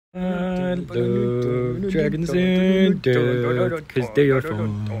I love dragons and death because they are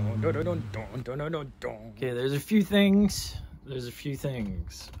fun. Okay, there's a few things.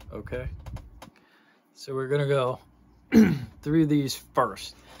 Okay? So we're gonna go through these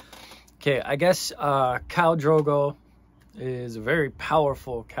first. Okay, I guess Khal Drogo is a very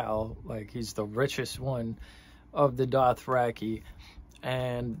powerful cow. Like, he's the richest one of the Dothraki.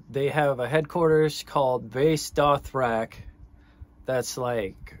 And they have a headquarters called Base Dothrak. That's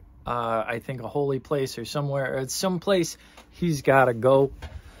like, I think a holy place or somewhere. It's some place he's got to go.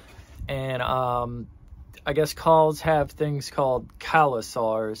 And I guess Khals have things called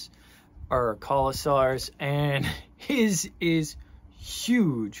Khalasars. And his is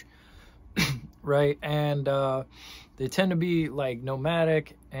huge. Right? And they tend to be like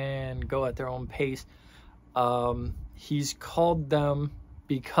nomadic and go at their own pace. He's called them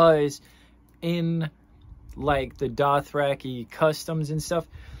because in like the Dothraki customs and stuff,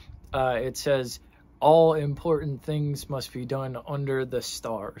 it says all important things must be done under the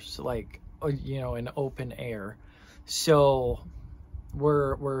stars, like, you know, in open air. So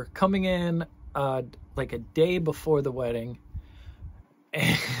we're coming in like a day before the wedding,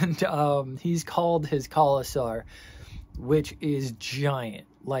 and he's called his Khalasar, which is giant.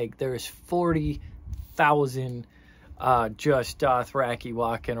 Like, there's 40,000 just Dothraki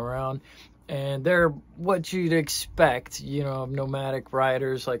walking around, and they're what you'd expect, you know, of nomadic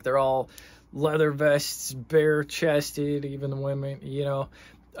riders. Like, they're all leather vests, bare chested, even the women, you know,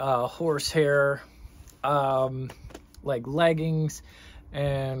 horsehair, like leggings,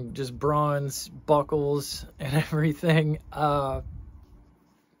 and just bronze buckles and everything.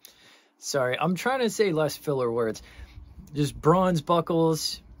 Sorry, I'm trying to say less filler words. Just bronze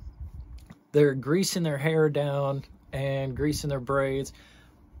buckles. They're greasing their hair down and greasing their braids,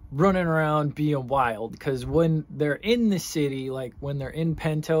 running around being wild. Because when they're in the city, like when they're in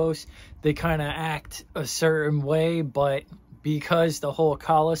Pentos, they kind of act a certain way. But because the whole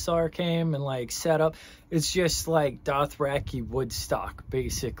Khalasar came and like set up, it's just like Dothraki Woodstock,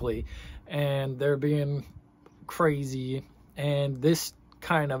 basically. And they're being crazy. And this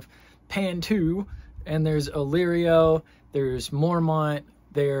kind of Pantu, and there's Illyrio, there's Mormont,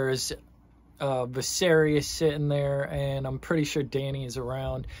 there's Viserys sitting there, and I'm pretty sure Dany is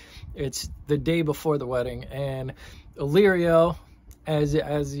around. It's the day before the wedding, and Illyrio, as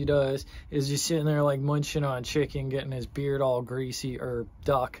he does, is just sitting there like munching on chicken, getting his beard all greasy, or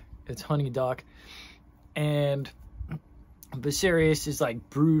duck. It's honey duck. And Viserys is like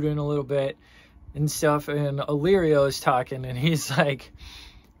brooding a little bit and stuff, and Illyrio is talking, and he's like,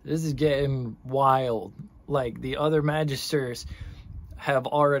 this is getting wild. Like, the other magisters have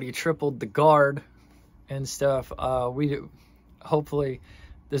already tripled the guard and stuff. Hopefully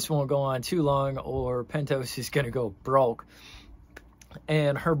this won't go on too long, or Pentos is gonna go broke.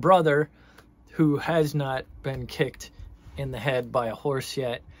 And her brother, who has not been kicked in the head by a horse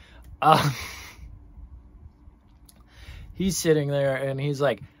yet, he's sitting there and he's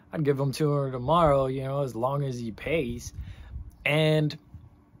like, I'd give him to her tomorrow, you know, as long as he pays. And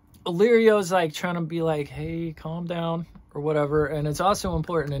Illyrio's like trying to be like, hey, calm down or whatever. And it's also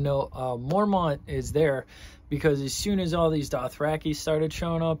important to note, Mormont is there because as soon as all these Dothraki started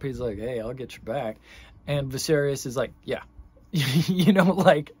showing up, he's like, hey, I'll get your back. And Viserys is like, yeah, you know,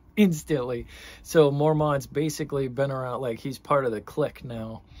 like instantly. So Mormont's basically been around, like he's part of the clique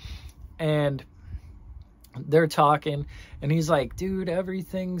now. And they're talking, and he's like, dude,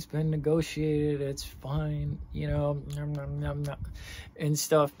 everything's been negotiated, it's fine, you know, and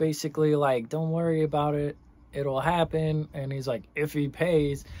stuff, basically like, don't worry about it, it'll happen. And he's like, if he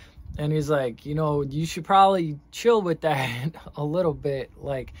pays. And he's like, you know, you should probably chill with that a little bit,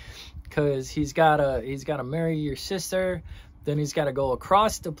 like, because he's gotta marry your sister, then he's got to go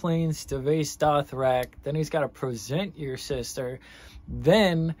across the plains to Vaes Dothrak, then he's got to present your sister,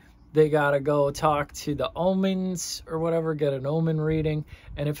 then they gotta go talk to the omens or whatever, get an omen reading,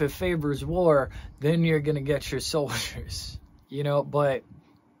 and if it favors war, then you're gonna get your soldiers, you know. But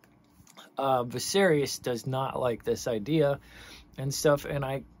Viserys does not like this idea and stuff, and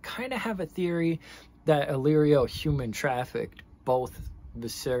I kind of have a theory that Illyrio human trafficked both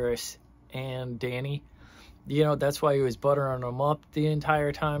Viserys and Dany. You know, that's why he was buttering them up the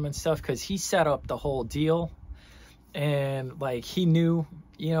entire time and stuff, because he set up the whole deal. And like, he knew,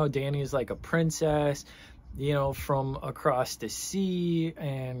 you know, Dany's like a princess, you know, from across the sea,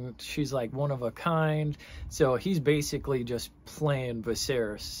 and she's like one of a kind. So he's basically just playing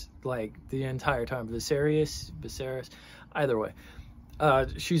Viserys like the entire time. Viserys, either way.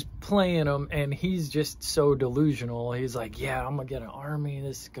 she's playing him, and he's just so delusional. He's like, yeah, I'm gonna get an army,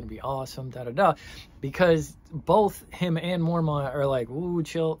 this is gonna be awesome, da da da, because both him and Mormont are like, ooh,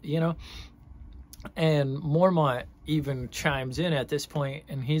 chill, you know. And Mormont even chimes in at this point,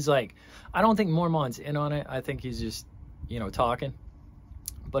 and he's like, I don't think Mormont's in on it, I think he's just, you know, talking.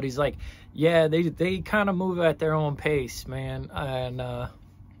 But he's like, yeah, they kind of move at their own pace, man, and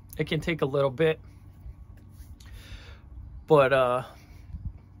it can take a little bit, but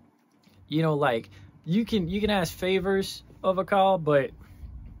you know, like, you can ask favors of a call, but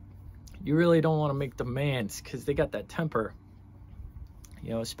you really don't want to make demands, because they got that temper,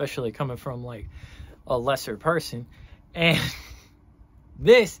 you know, especially coming from like a lesser person. And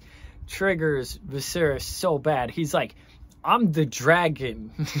this triggers Viserys so bad. He's like, I'm the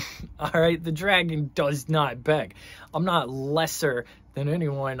dragon. All right, the dragon does not beg. I'm not lesser than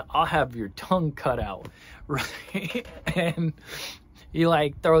anyone. I'll have your tongue cut out, right? And he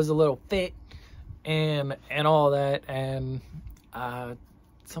like throws a little fit and all that, and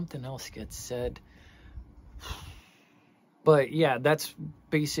something else gets said. But yeah, that's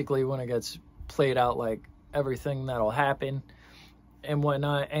basically when it gets played out, like everything that'll happen and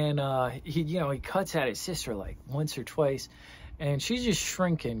whatnot. And he, you know, he cuts at his sister like once or twice, and she's just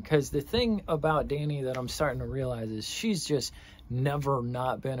shrinking, because the thing about Dany that I'm starting to realize is she's just never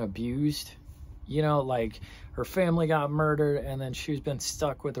not been abused. You know, like, her family got murdered, and then she's been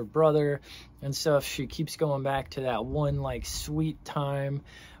stuck with her brother and stuff. She keeps going back to that one, like, sweet time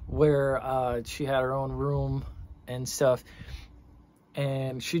where she had her own room and stuff.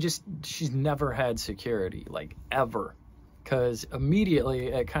 And she's never had security, like, ever. Because immediately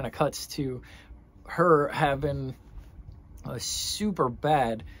it kind of cuts to her having a super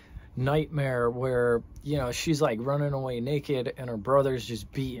bad nightmare where, you know, she's like running away naked, and her brother's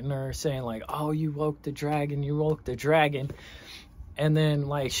just beating her, saying like, oh, you woke the dragon, you woke the dragon. And then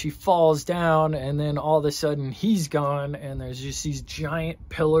like she falls down, and then all of a sudden he's gone, and there's just these giant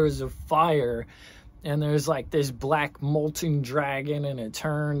pillars of fire, and there's like this black molten dragon, and it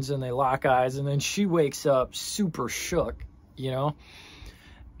turns, and they lock eyes, and then she wakes up super shook, you know.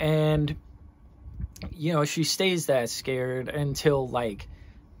 And you know, she stays that scared until, like,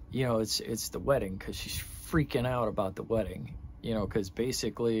 you know, it's the wedding, because she's freaking out about the wedding, you know, because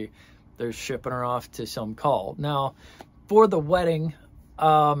basically they're shipping her off to some call. Now, for the wedding,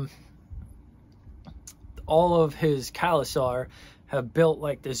 all of his Khalasar have built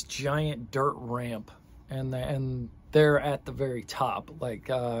like this giant dirt ramp, and they're at the very top, like,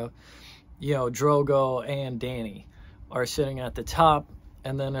 you know, Drogo and Dany are sitting at the top,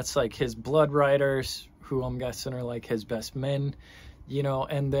 and then it's like his blood riders, who I'm guessing are like his best men, you know,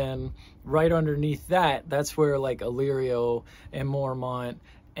 and then right underneath that, that's where like Illyrio and Mormont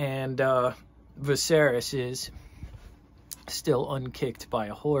and Viserys is, still unkicked by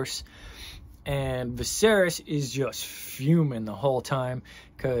a horse. And Viserys is just fuming the whole time,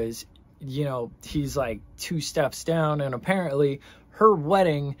 because, you know, he's like 2 steps down, and apparently her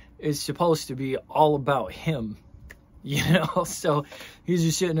wedding is supposed to be all about him, you know. So he's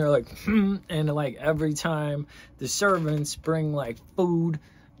just sitting there like, and like every time the servants bring like food,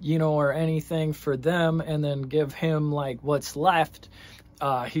 you know, or anything for them, and then give him like what's left,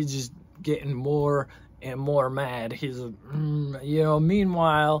 he's just getting more and more mad. He's like, you know.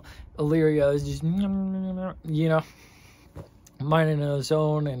 Meanwhile, Illyrio is just, you know, minding his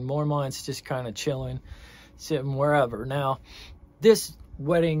own, and Mormont's just kind of chilling, sitting wherever. Now, this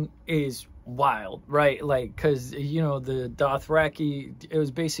wedding is wild, right? Like, because, you know, the Dothraki, it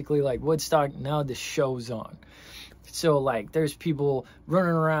was basically like Woodstock. Now the show's on. So, like, there's people running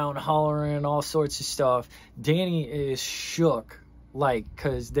around, hollering, all sorts of stuff. Dany is shook, like,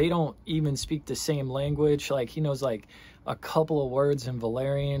 because they don't even speak the same language. Like, he knows, like, a couple of words in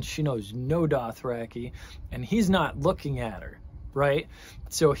Valyrian. She knows no Dothraki, and he's not looking at her, right?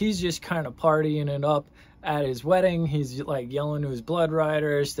 So he's just kind of partying it up at his wedding. He's, like, yelling to his blood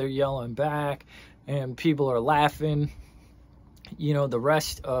riders. They're yelling back, and people are laughing. You know, the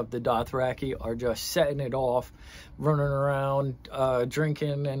rest of the Dothraki are just setting it off, running around,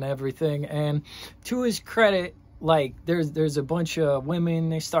 drinking and everything. And to his credit, like, there's a bunch of women,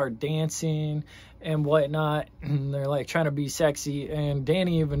 they start dancing and whatnot, and they're like trying to be sexy, and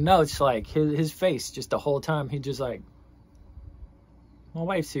Dany even notes, like, his face just the whole time, he just like, my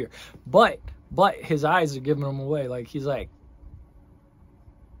wife's here, but his eyes are giving him away. Like, he's like,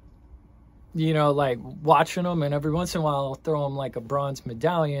 you know, like watching them, and every once in a while I'll throw him like a bronze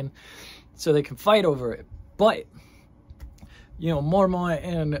medallion so they can fight over it. But, you know, Mormont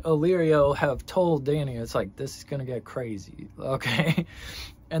and Illyrio have told Dany, it's like, this is gonna get crazy, okay?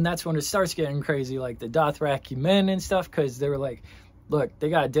 And that's when it starts getting crazy, like the Dothraki men and stuff, because they were like, look, they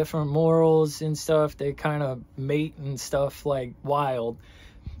got different morals and stuff. They kind of mate and stuff like wild.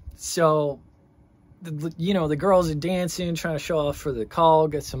 So, you know, the girls are dancing, trying to show off for the call,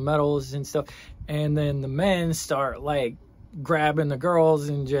 get some medals and stuff. And then the men start like grabbing the girls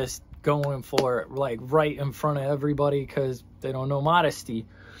and just going for it, like right in front of everybody, because they don't know modesty.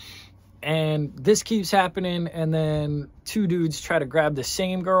 And this keeps happening, and then two dudes try to grab the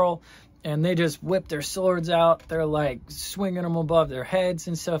same girl, and they just whip their swords out. They're like swinging them above their heads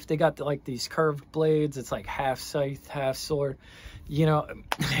and stuff. They got like these curved blades. It's like half scythe, half sword, you know,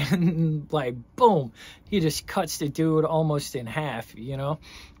 and like boom, he just cuts the dude almost in half, you know,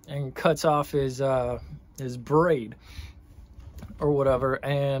 and cuts off his braid or whatever.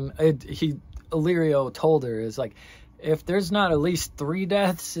 And Illyrio told her, is like, if there's not at least 3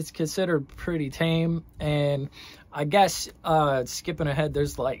 deaths, it's considered pretty tame. And I guess, skipping ahead,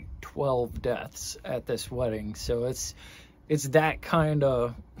 there's like 12 deaths at this wedding. So it's that kind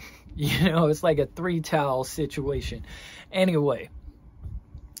of, you know, it's like a 3-towel situation. Anyway,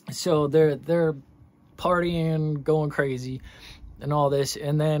 so they're partying, going crazy and all this.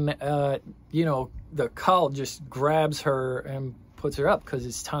 And then, you know, the cult just grabs her and puts her up because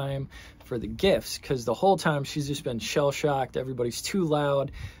it's time for the gifts, because the whole time she's just been shell-shocked. Everybody's too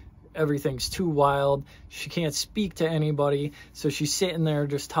loud, everything's too wild, she can't speak to anybody, so she's sitting there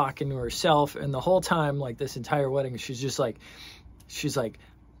just talking to herself. And the whole time, like this entire wedding, she's like,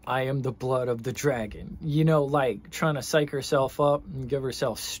 I am the blood of the dragon, you know, like trying to psych herself up and give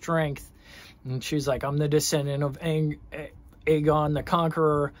herself strength. And she's like, I'm the descendant of Aegon the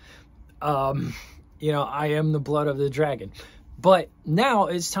Conqueror, you know, I am the blood of the dragon. But now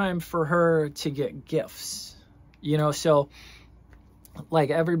it's time for her to get gifts, you know, so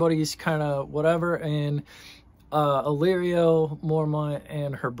like everybody's kind of whatever. And Illyrio, Mormont,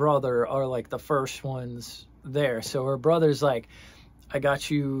 and her brother are like the first ones there. So her brother's like, I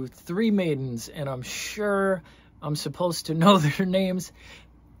got you 3 maidens, and I'm sure I'm supposed to know their names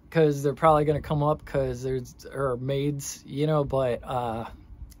because they're probably going to come up because there's her maids, you know, but I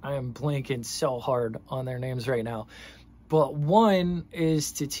am blanking so hard on their names right now. But one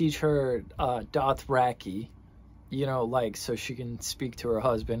is to teach her Dothraki, you know, like so she can speak to her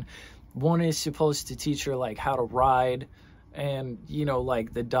husband. One is supposed to teach her like how to ride and, you know,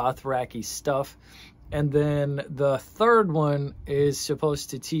 like the Dothraki stuff. And then the third one is supposed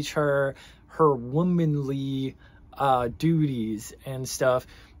to teach her womanly duties and stuff.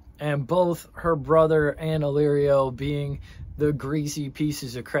 And both her brother and Illyrio, being the greasy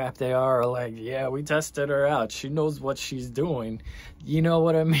pieces of crap they are like, yeah, we tested her out, she knows what she's doing, you know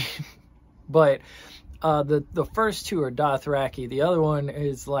what I mean? But the first 2 are Dothraki. The other one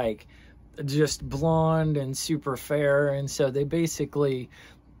is like just blonde and super fair, and so they basically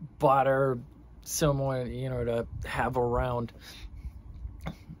bought her someone, you know, to have around,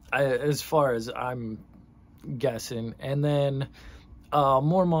 as far as I'm guessing. And then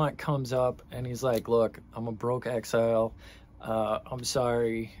Mormont comes up and he's like, look, I'm a broke exile. I'm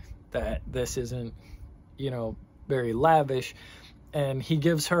sorry that this isn't, you know, very lavish. And he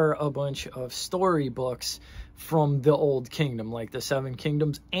gives her a bunch of storybooks from the Old Kingdom, like the 7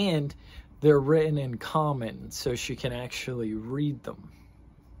 Kingdoms, and they're written in common so she can actually read them,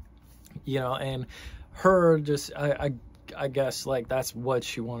 you know. And her just, I guess, like, that's what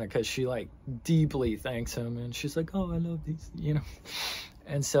she wanted, because she, like, deeply thanks him, and she's like, oh, I love these, you know,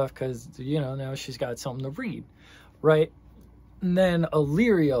 and stuff, because, you know, now she's got something to read, right? And then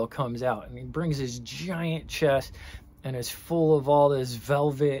Illyrio comes out, and he brings his giant chest, and it's full of all this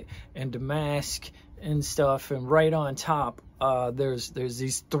velvet and damask and stuff, and right on top, there's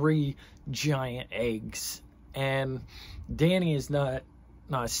these 3 giant eggs. And Dany is not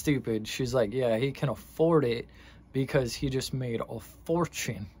stupid. She's like, yeah, he can afford it, because he just made a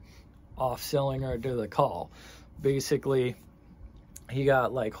fortune off selling her to the call. Basically, he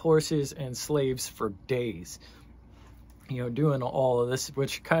got like horses and slaves for days, you know, doing all of this,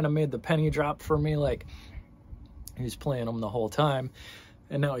 which kind of made the penny drop for me. Like, he was playing them the whole time,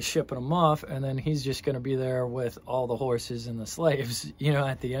 and now he's shipping them off, and then he's just going to be there with all the horses and the slaves, you know,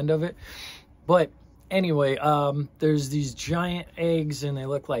 at the end of it. But anyway, there's these giant eggs, and they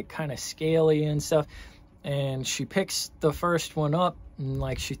look like kind of scaly and stuff. And she picks the first one up, and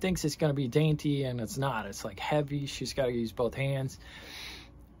like she thinks it's going to be dainty, and it's not. It's like heavy. She's got to use both hands.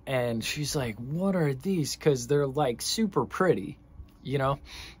 And she's like, what are these? Because they're like super pretty, you know.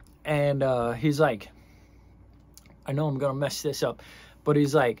 And he's like, I know I'm going to mess this up, but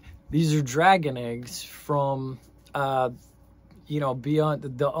he's like, these are dragon eggs from, you know, beyond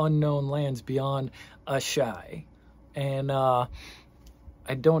the unknown lands beyond Ashai. And I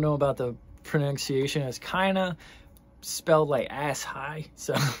don't know about the pronunciation. It's kind of spelled like ass high,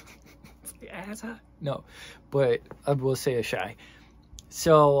 so it's like ass high. No, but I will say a shy.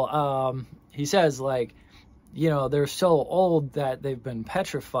 So he says, like, you know, they're so old that they've been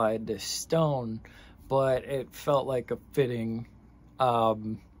petrified to stone, but it felt like a fitting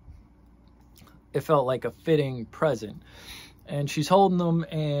present. And she's holding them,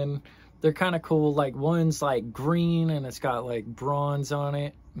 and they're kind of cool. Like, one's like green and it's got like bronze on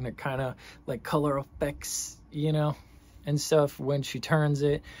it, and it kind of like color effects, you know, and stuff when she turns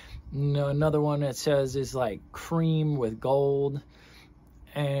it. You know, another one it says is like cream with gold,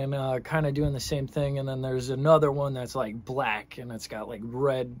 and kind of doing the same thing. And then there's another one that's like black and it's got like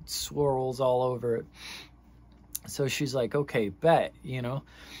red swirls all over it. So she's like, okay, bet, you know.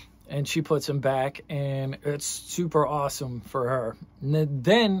 And she puts them back, and it's super awesome for her. And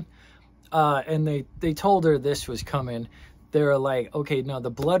then they told her this was coming. They were like, okay, now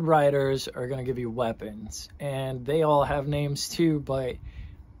the Blood Riders are going to give you weapons. And they all have names too, but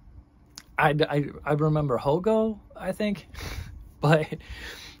I remember Hogo, I think. But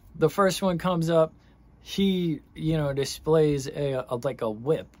the first one comes up, he, you know, displays like a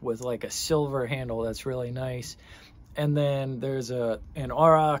whip with like a silver handle that's really nice. And then there's an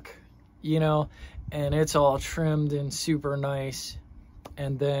auroch, you know, and it's all trimmed and super nice.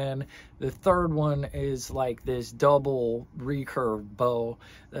 And then the third one is like this double recurve bow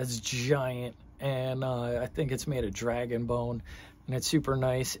that's giant, and I think it's made of dragon bone, and it's super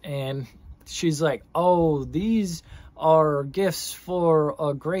nice. And she's like, oh, these are gifts for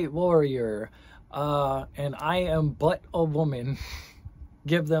a great warrior, and I am but a woman.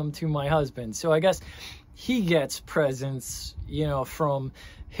 Give them to my husband. So I guess he gets presents, you know, from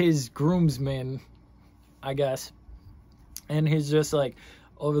his groomsmen, I guess. And he's just like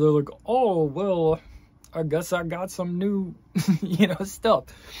over there like, oh, well, I guess I got some new, you know, stuff.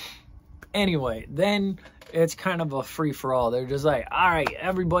 Anyway, then it's kind of a free-for-all. They're just like, all right,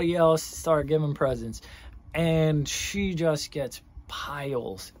 everybody else start giving presents. And she just gets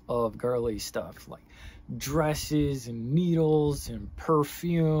piles of girly stuff, like dresses and needles and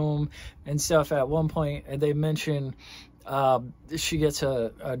perfume and stuff. At one point, they mention she gets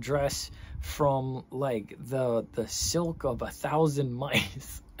a dress from like the silk of 1,000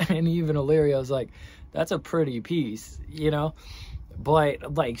 mice. And even Illyria was like, that's a pretty piece, you know.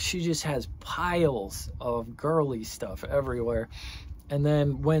 But like, she just has piles of girly stuff everywhere. And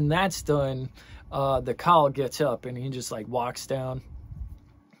then when that's done, the Khal gets up and he just like walks down,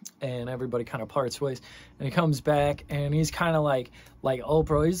 and everybody kind of parts ways. And he comes back and he's kind of like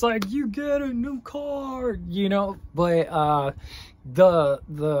Oprah. He's like, you get a new car, you know. But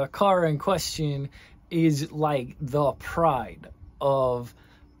the car in question is like the pride of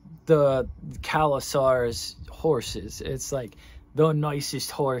the Khalasar's horses. It's like the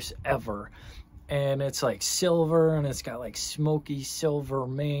nicest horse ever. And it's like silver, and it's got like smoky silver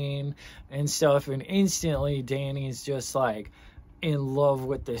mane and stuff. And instantly Dany's just like in love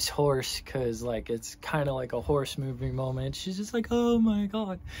with this horse, because like it's kind of like a horse movie moment. She's just like, oh my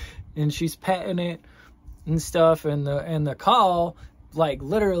god. And she's petting it and stuff. And the Khal like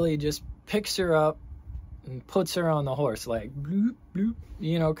literally just picks her up and puts her on the horse, like bloop bloop,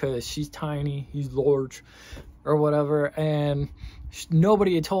 you know, because she's tiny, he's large or whatever. And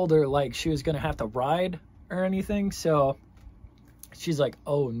nobody had told her like she was gonna have to ride or anything, so she's like,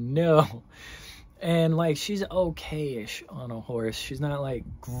 oh no. And like, she's okay-ish on a horse, she's not like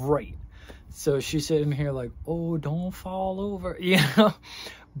great. So she's sitting here like, oh, don't fall over, you know.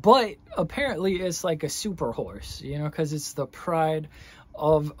 But apparently it's like a super horse, you know, because it's the pride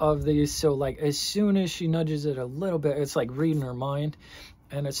of these. So like, as soon as she nudges it a little bit, it's like reading her mind,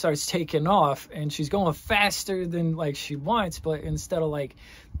 and it starts taking off, and she's going faster than like she wants. But instead of like,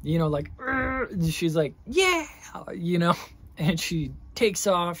 you know, like she's like, yeah, you know. And she takes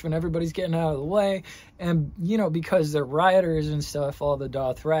off, and everybody's getting out of the way. And, you know, because they're riders and stuff, all the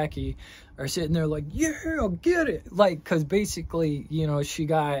Dothraki are sitting there like, yeah, I'll get it. Like, because basically, you know, she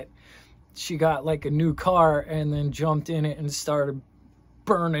got like a new car and then jumped in it and started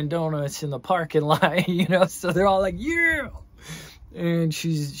burning donuts in the parking lot, you know. So they're all like, yeah. And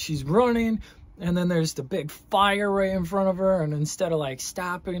she's running. And then there's the big fire right in front of her. And instead of like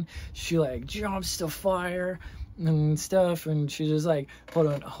stopping, she like jumps to fire and stuff. And she's just like,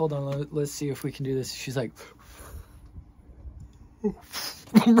 hold on, let's see if we can do this. She's like,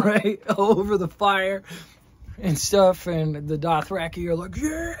 right over the fire and stuff. And the Dothraki are like,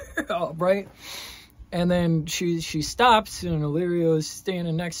 yeah, right. And then she stops, and Illyrio's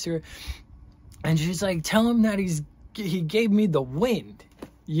standing next to her, and she's like, tell him that he gave me the wind,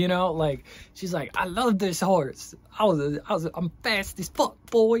 you know. Like, she's like, I love this horse. I'm fast as fuck,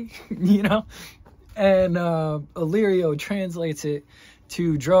 boy. You know. And Illyrio translates it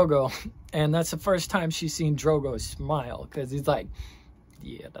to Drogo, and that's the first time she's seen Drogo smile, because he's like,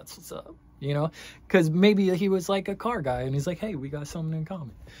 yeah, that's what's up, you know, because maybe he was like a car guy, and he's like, hey, we got something in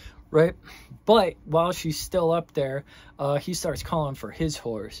common, right? But while she's still up there, he starts calling for his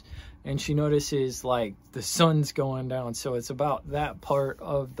horse, and she notices like the sun's going down, so it's about that part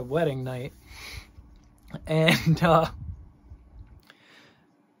of the wedding night, and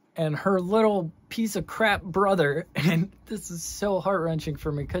her little piece of crap brother, and this is so heart-wrenching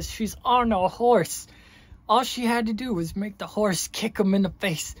for me because she's on a horse. All she had to do was make the horse kick him in the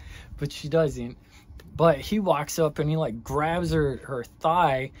face, but she doesn't. But he walks up and he like grabs her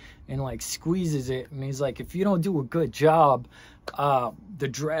thigh and like squeezes it, and he's like, if you don't do a good job, the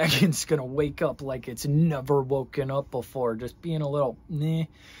dragon's gonna wake up like it's never woken up before, just being a little meh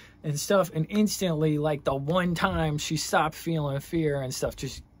and stuff. And instantly, like the one time she stopped feeling fear and stuff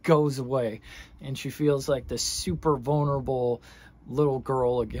just goes away, and she feels like the super vulnerable little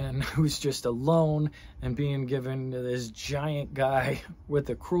girl again, who's just alone and being given to this giant guy with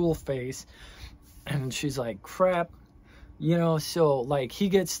a cruel face. And she's like, crap, you know. So like he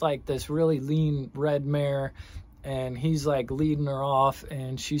gets like this really lean red mare, and he's like leading her off,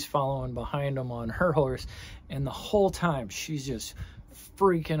 and she's following behind him on her horse, and the whole time she's just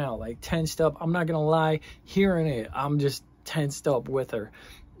freaking out, like tensed up. I'm not gonna lie, hearing it, I'm just tensed up with her.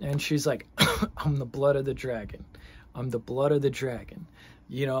 And she's like, I'm the blood of the dragon. I'm the blood of the dragon.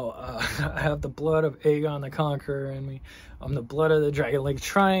 You know, I have the blood of Aegon the Conqueror in me. I'm the blood of the dragon. Like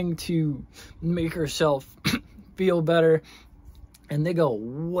trying to make herself feel better. And they go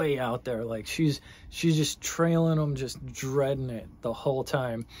way out there. Like she's just trailing them, just dreading it the whole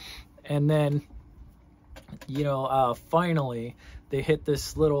time. And then, you know, finally they hit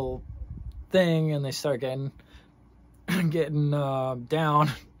this little thing, and they start getting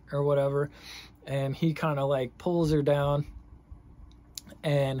down or whatever, and he kind of like pulls her down,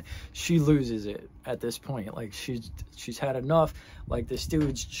 and she loses it at this point. Like she's had enough. Like this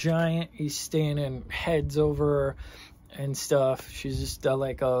dude's giant, he's standing heads over her and stuff. She's just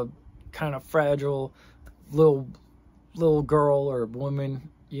like a kind of fragile little girl or woman,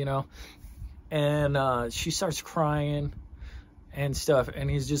 you know. And she starts crying and stuff, and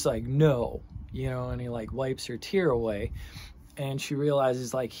he's just like, no, you know, and he like wipes her tear away. And she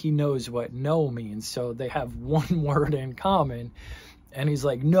realizes like he knows what no means, so they have one word in common. And he's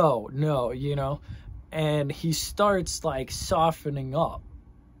like, no, you know. And he starts like softening up,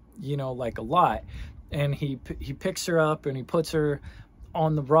 you know, like a lot. And he picks her up and he puts her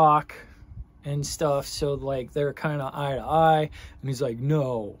on the rock and stuff, so like they're kind of eye to eye. And he's like,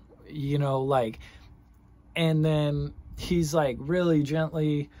 no, you know, like. And then he's like really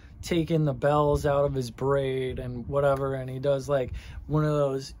gently taking the bells out of his braid and whatever, and he does like one of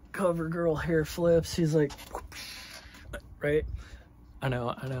those cover girl hair flips. He's like, right? I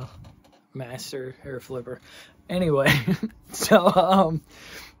know, master hair flipper. Anyway, so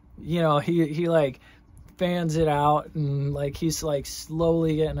you know, he like fans it out, and like he's like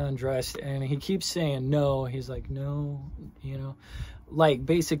slowly getting undressed, and he keeps saying no. He's like, no, you know, like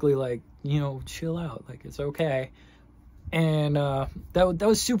basically like, you know, chill out, like it's okay. And that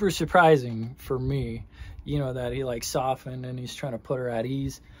was super surprising for me, you know, that he like softened and he's trying to put her at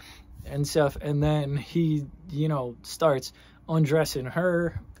ease and stuff. And then he, you know, starts undressing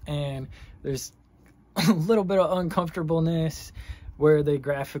her, and there's a little bit of uncomfortableness where they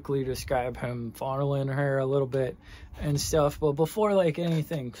graphically describe him fondling her a little bit and stuff. But before like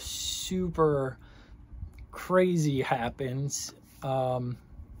anything super crazy happens,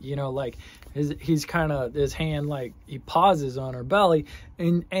 you know, like he's kind of, his hand, like he pauses on her belly,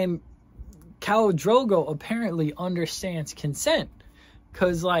 and Khal Drogo apparently understands consent,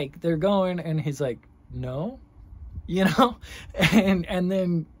 because like they're going, and he's like, no, you know. And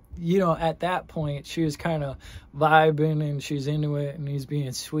then, you know, at that point she was kind of vibing and she's into it, and he's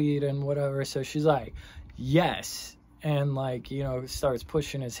being sweet and whatever, so she's like, yes. And like, you know, starts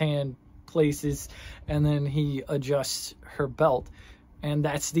pushing his hand places, and then he adjusts her belt. And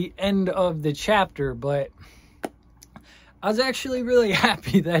that's the end of the chapter. But I was actually really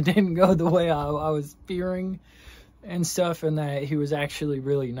happy that didn't go the way I was fearing and stuff, and that he was actually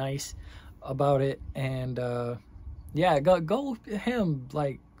really nice about it. And yeah, go him,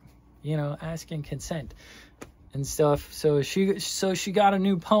 like, you know, asking consent and stuff. So she got a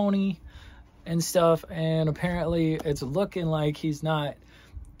new pony and stuff, and apparently it's looking like he's not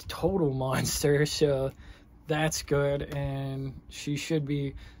a total monster, so that's good. And she should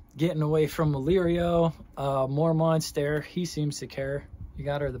be getting away from Illyrio. More monster, he seems to care. You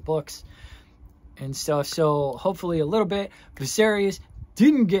got her the books and stuff, so hopefully a little bit. Viserys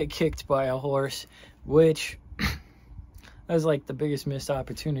didn't get kicked by a horse, which that was like the biggest missed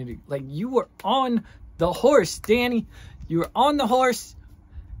opportunity. Like, you were on the horse, Danny. You were on the horse.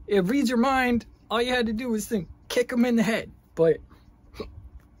 It reads your mind. All you had to do was think, kick him in the head. But,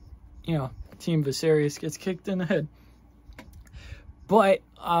 you know, Team Viserys gets kicked in the head. But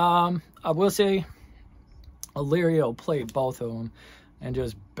I will say Illyrio played both of them and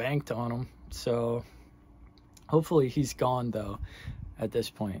just banked on them. So hopefully he's gone, though, at this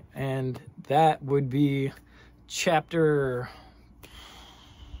point. And that would be chapter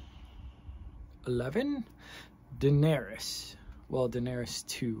 11, Daenerys. Well, Daenerys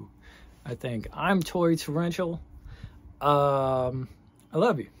 2, I think. I'm Tory Torrential. I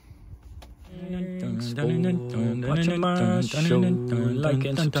love you. Thanks for watching my show. Like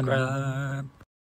and subscribe.